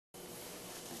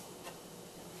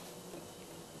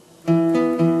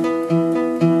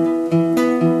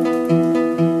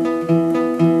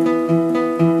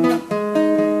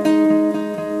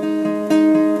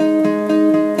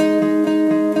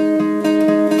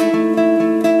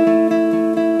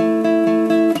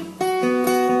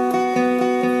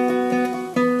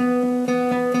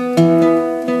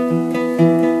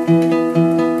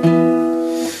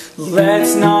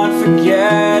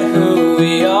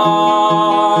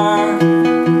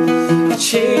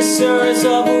chasers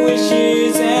of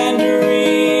wishes and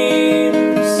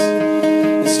dreams.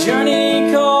 This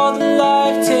journey called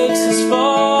life takes us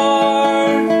far,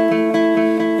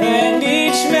 and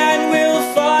each man will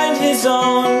find his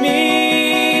own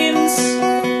means.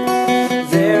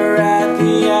 There at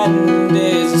the end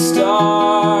is a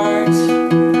start,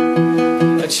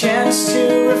 a chance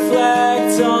to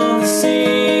reflect on the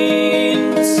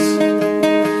scenes,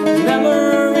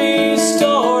 memories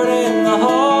stored in the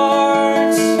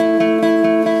heart,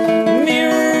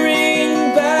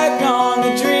 mirroring back on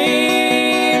the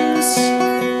dreams.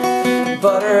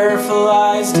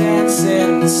 Butterflies dance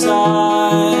in the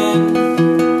sun,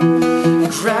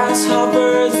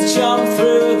 grasshoppers jump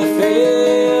through the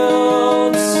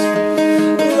fields.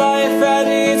 Life at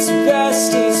its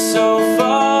best is so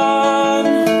fun,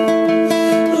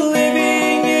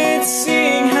 living it,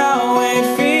 seeing how it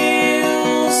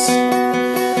feels.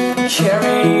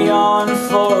 Carry on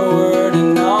forward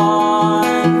and on.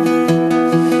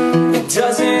 It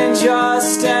doesn't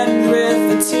just end with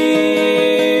the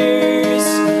tears.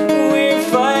 We're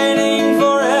fighting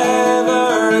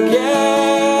forever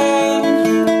again,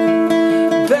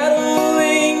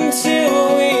 battling till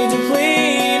we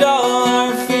deplete all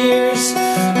our fears.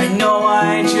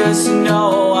 I just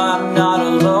know I'm not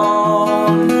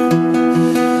alone,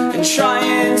 and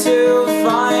trying to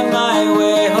find my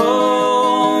way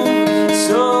home.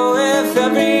 So if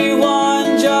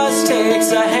everyone just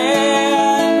takes a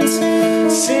hand,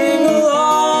 sing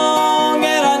along,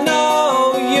 and I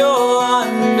know you'll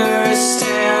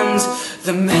understand.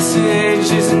 The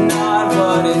message is not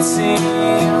what it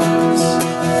seems.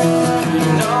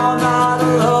 You're not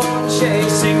alone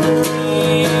chasing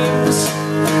dreams.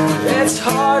 It's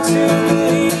hard to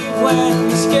believe when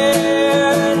you're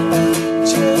scared,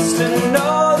 just to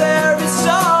know there is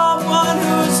someone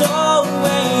who's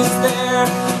always there.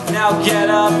 Now get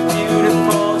up,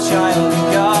 beautiful child.